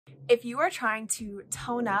If you are trying to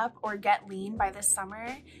tone up or get lean by this summer,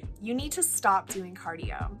 you need to stop doing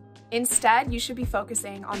cardio. Instead, you should be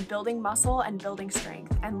focusing on building muscle and building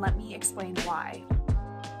strength, and let me explain why.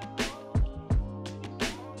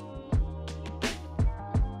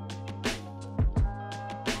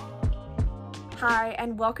 Hi,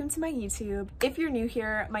 and welcome to my YouTube. If you're new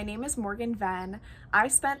here, my name is Morgan Venn. I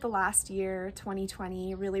spent the last year,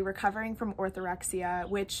 2020, really recovering from orthorexia,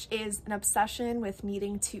 which is an obsession with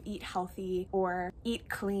needing to eat healthy or eat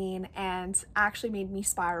clean, and actually made me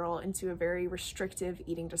spiral into a very restrictive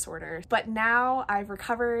eating disorder. But now I've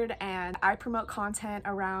recovered and I promote content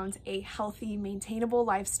around a healthy, maintainable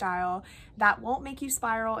lifestyle that won't make you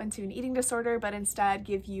spiral into an eating disorder, but instead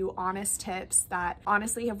give you honest tips that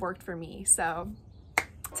honestly have worked for me. So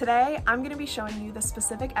today, I'm going to be showing you the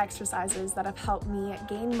specific exercises that have helped me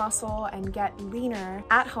gain muscle and get leaner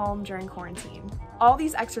at home during quarantine. All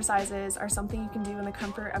these exercises are something you can do in the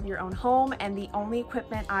comfort of your own home, and the only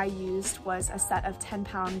equipment I used was a set of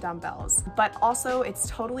 10-pound dumbbells. But also, it's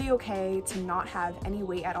totally okay to not have any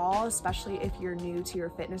weight at all, especially if you're new to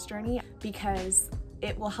your fitness journey, because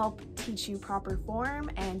it will help teach you proper form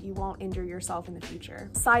and you won't injure yourself in the future.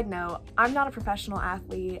 Side note, I'm not a professional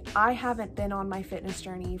athlete. I haven't been on my fitness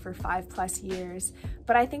journey for 5+ years,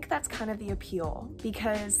 but I think that's kind of the appeal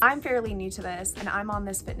because I'm fairly new to this and I'm on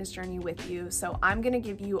this fitness journey with you. So I'm gonna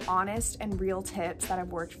give you honest and real tips that have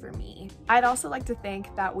worked for me. I'd also like to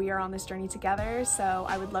think that we are on this journey together. So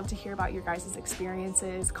I would love to hear about your guys'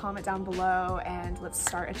 experiences. Comment down below and let's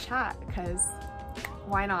start a chat, because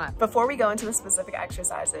why not? Before we go into the specific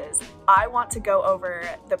exercises, I want to go over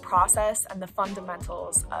the process and the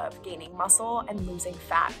fundamentals of gaining muscle and losing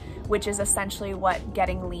fat, which is essentially what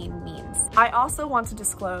getting lean means. I also want to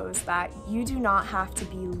disclose that you do not have to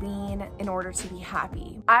be lean in order to be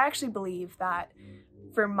happy. I actually believe that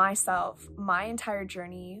for myself, my entire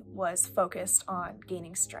journey was focused on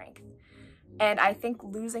gaining strength. And I think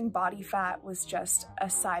losing body fat was just a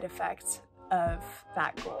side effect of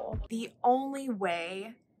that goal. The only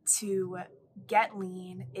way to get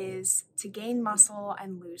lean is to gain muscle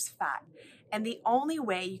and lose fat. And the only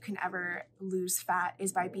way you can ever lose fat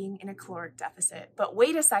is by being in a caloric deficit. But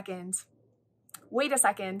wait a second,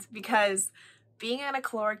 because being in a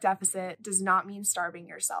caloric deficit does not mean starving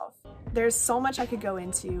yourself. There's so much I could go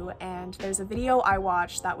into, and there's a video I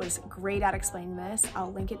watched that was great at explaining this.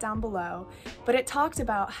 I'll link it down below. But it talked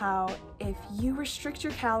about how if you restrict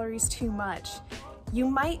your calories too much, you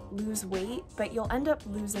might lose weight, but you'll end up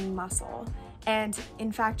losing muscle. And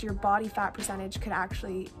in fact, your body fat percentage could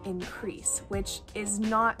actually increase, which is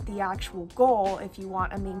not the actual goal if you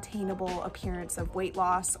want a maintainable appearance of weight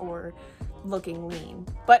loss or looking lean.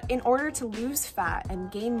 But in order to lose fat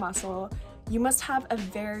and gain muscle, you must have a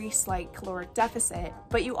very slight caloric deficit,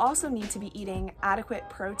 but you also need to be eating adequate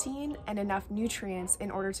protein and enough nutrients in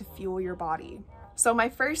order to fuel your body. So my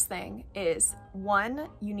first thing is, 1,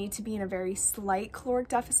 you need to be in a very slight caloric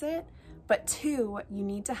deficit, but 2, you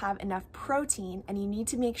need to have enough protein and you need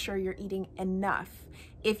to make sure you're eating enough.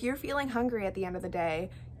 If you're feeling hungry at the end of the day,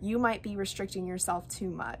 you might be restricting yourself too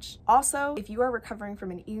much. Also, if you are recovering from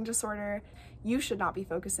an eating disorder, you should not be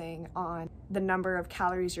focusing on the number of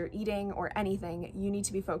calories you're eating or anything. You need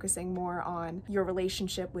to be focusing more on your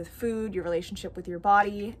relationship with food, your relationship with your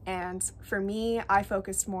body. And for me, I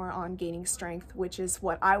focused more on gaining strength, which is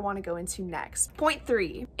what I want to go into next. Point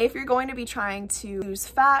 3, if you're going to be trying to lose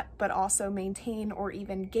fat, but also maintain or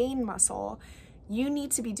even gain muscle, you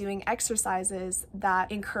need to be doing exercises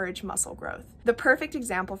that encourage muscle growth. The perfect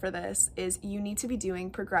example for this is you need to be doing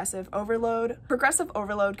progressive overload. Progressive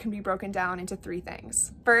overload can be broken down into 3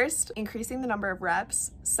 things. First, increasing the number of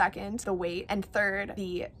reps. Second, the weight. And third,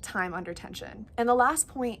 the time under tension. And the last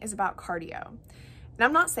point is about cardio. And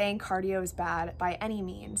I'm not saying cardio is bad by any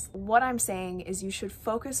means. What I'm saying is you should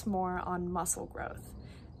focus more on muscle growth,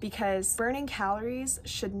 because burning calories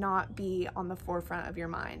should not be on the forefront of your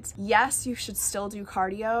mind. Yes, you should still do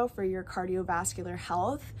cardio for your cardiovascular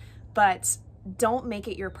health, but don't make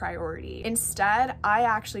it your priority. Instead, I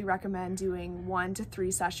actually recommend doing 1 to 3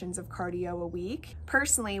 sessions of cardio a week.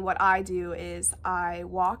 Personally, what I do is I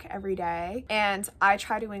walk every day and I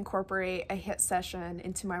try to incorporate a HIIT session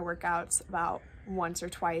into my workouts about once or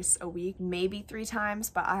twice a week, maybe 3 times,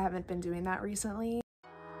 but I haven't been doing that recently.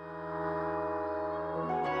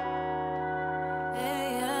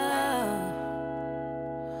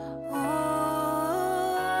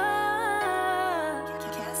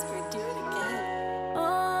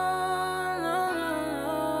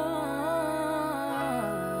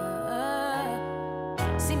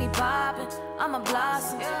 See me poppin', I'm a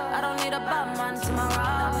blossom. I don't need a Batman to my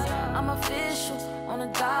Robin. I'm official on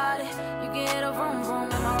a dotted. You can hit a vroom vroom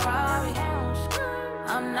in my ride.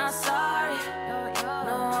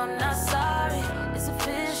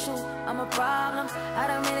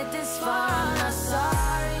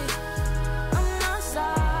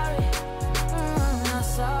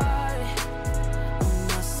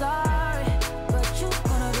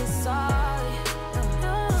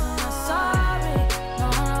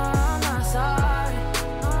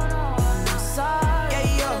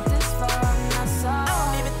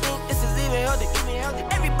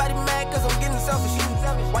 selfish.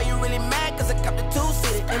 Why you really mad? Cause I got the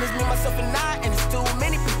two-seater. And it's me, myself, and I, and it's too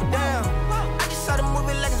many people down. I just saw the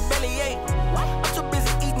movie like it's belly ache. I'm too busy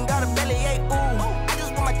eating, got a belly ache. Ooh, I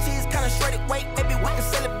just want my cheese kinda shredded. Wait, maybe we can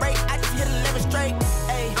celebrate. I just hit 11 straight.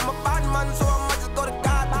 Hey, I'm a bad man, so I might just go to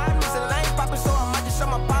God. Listen, I ain't poppin', so I might just show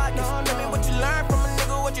my pockets. Tell me what you learn from a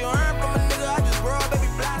nigga, what you earn from a nigga. I just grow up, baby,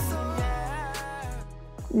 blossom.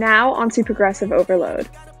 Now onto progressive overload.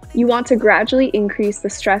 You want to gradually increase the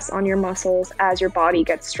stress on your muscles as your body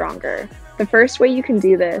gets stronger. The first way you can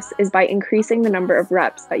do this is by increasing the number of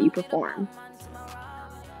reps that you perform.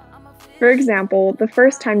 For example, the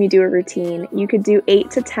first time you do a routine, you could do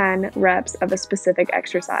 8 to 10 reps of a specific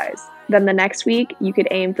exercise. Then the next week, you could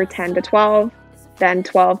aim for 10 to 12, then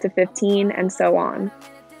 12 to 15, and so on.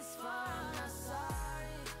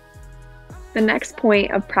 The next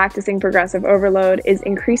point of practicing progressive overload is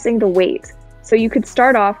increasing the weight. So you could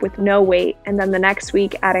start off with no weight, and then the next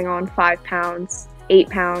week adding on 5 pounds, 8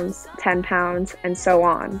 pounds, 10 pounds, and so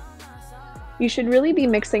on. You should really be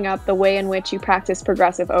mixing up the way in which you practice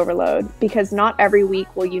progressive overload, because not every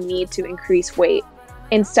week will you need to increase weight.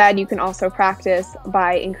 Instead, you can also practice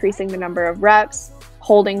by increasing the number of reps,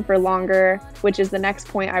 holding for longer, which is the next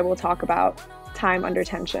point I will talk about, time under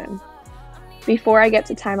tension. Before I get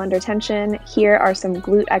to time under tension, here are some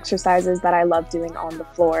glute exercises that I love doing on the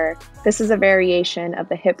floor. This is a variation of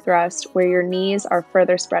the hip thrust where your knees are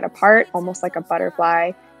further spread apart, almost like a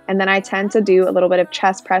butterfly. And then I tend to do a little bit of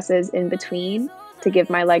chest presses in between to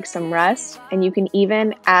give my legs some rest. And you can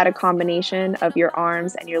even add a combination of your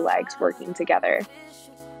arms and your legs working together.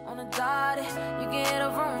 On a dotty, you get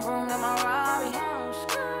a vroom vroom in my Rari.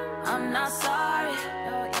 I'm not sorry.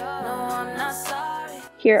 No, I'm not sorry.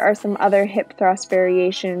 Here are some other hip thrust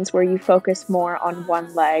variations where you focus more on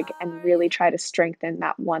one leg and really try to strengthen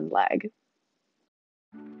that one leg.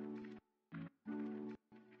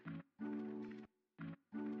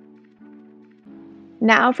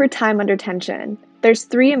 Now for time under tension. There's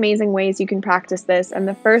 3 amazing ways you can practice this, and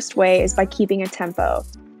the first way is by keeping a tempo.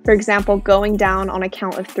 For example, going down on a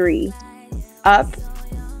count of 3. Up,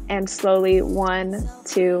 and slowly 1,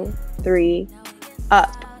 2, 3,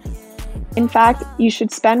 up. In fact, you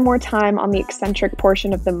should spend more time on the eccentric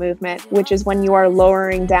portion of the movement, which is when you are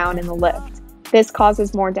lowering down in the lift. This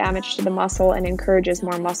causes more damage to the muscle and encourages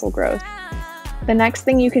more muscle growth. The next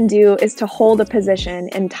thing you can do is to hold a position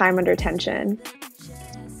in time under tension.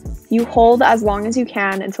 You hold as long as you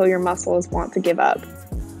can until your muscles want to give up.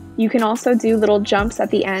 You can also do little jumps at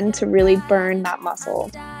the end to really burn that muscle.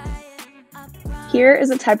 Here is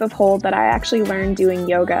a type of hold that I actually learned doing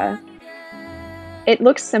yoga. It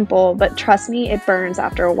looks simple, but trust me, it burns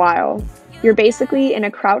after a while. You're basically in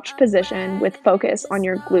a crouched position with focus on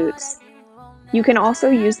your glutes. You can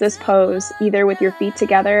also use this pose either with your feet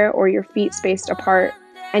together or your feet spaced apart,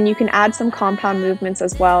 and you can add some compound movements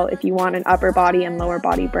as well if you want an upper body and lower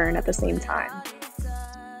body burn at the same time.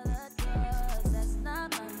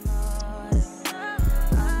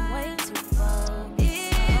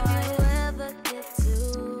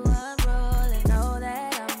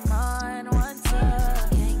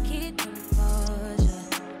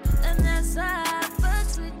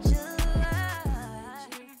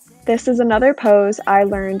 This is another pose I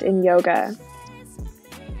learned in yoga.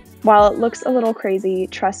 While it looks a little crazy,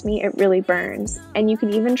 trust me, it really burns. And you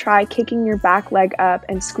can even try kicking your back leg up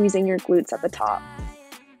and squeezing your glutes at the top.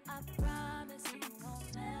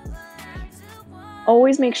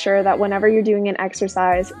 Always make sure that whenever you're doing an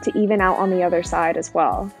exercise to even out on the other side as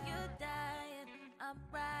well.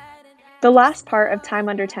 The last part of time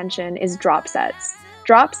under tension is drop sets.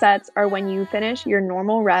 Drop sets are when you finish your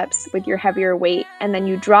normal reps with your heavier weight and then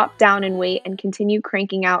you drop down in weight and continue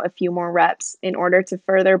cranking out a few more reps in order to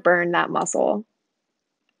further burn that muscle.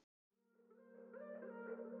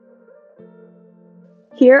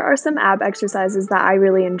 Here are some ab exercises that I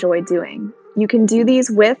really enjoy doing. You can do these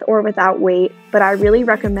with or without weight, but I really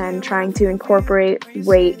recommend trying to incorporate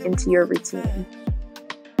weight into your routine.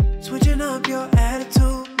 Switching up your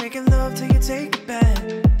attitude, making love till you take it back.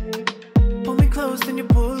 Pull me close, then you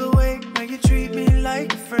pull away. Now you treat me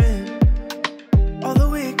like a friend. All the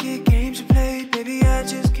wicked games you play, baby, I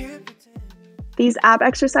just can't pretend. These ab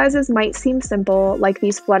exercises might seem simple, like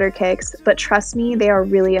these flutter kicks, but trust me, they are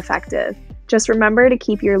really effective. Just remember to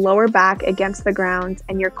keep your lower back against the ground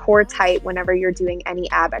and your core tight whenever you're doing any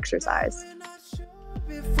ab exercise.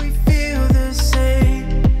 If we feel the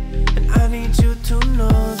same, and I need you to know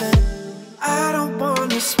that I don't want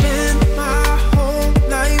to spend my whole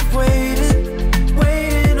life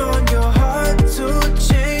waiting on your heart to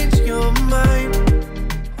change your mind.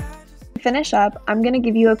 To finish up, I'm going to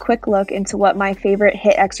give you a quick look into what my favorite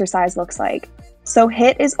HIIT exercise looks like. So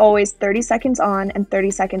HIIT is always 30 seconds on and 30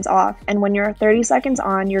 seconds off, and when you're 30 seconds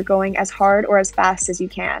on, you're going as hard or as fast as you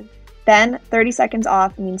can. Then 30 seconds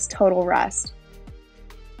off means total rest.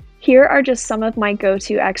 Here are just some of my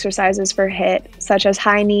go-to exercises for HIIT, such as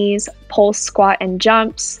high knees, pulse squat and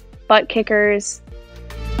jumps, butt kickers.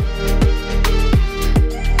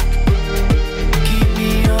 Keep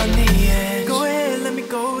me on the edge. Go ahead, let me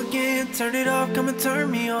go again. Turn it off, come and turn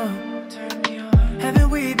me on. Haven't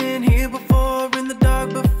we been here before in the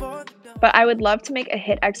dark before? But I would love to make a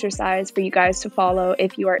HIIT exercise for you guys to follow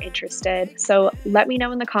if you are interested. So let me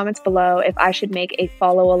know in the comments below if I should make a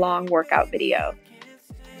follow along workout video.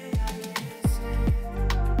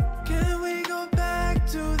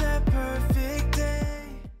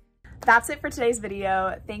 That's it for today's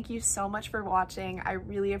video. Thank you so much for watching. I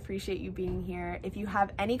really appreciate you being here. If you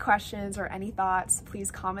have any questions or any thoughts,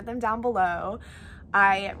 please comment them down below.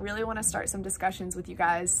 I really want to start some discussions with you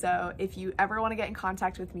guys, so if you ever want to get in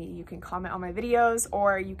contact with me, you can comment on my videos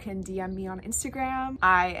or you can DM me on Instagram.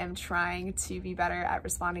 I am trying to be better at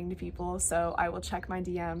responding to people, so I will check my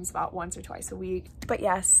DMs about once or twice a week. But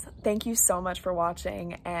yes, thank you so much for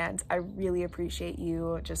watching, and I really appreciate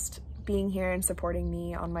you just being here and supporting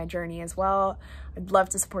me on my journey as well. I'd love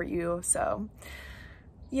to support you, so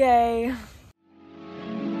yay.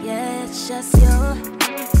 Yeah, it's just you.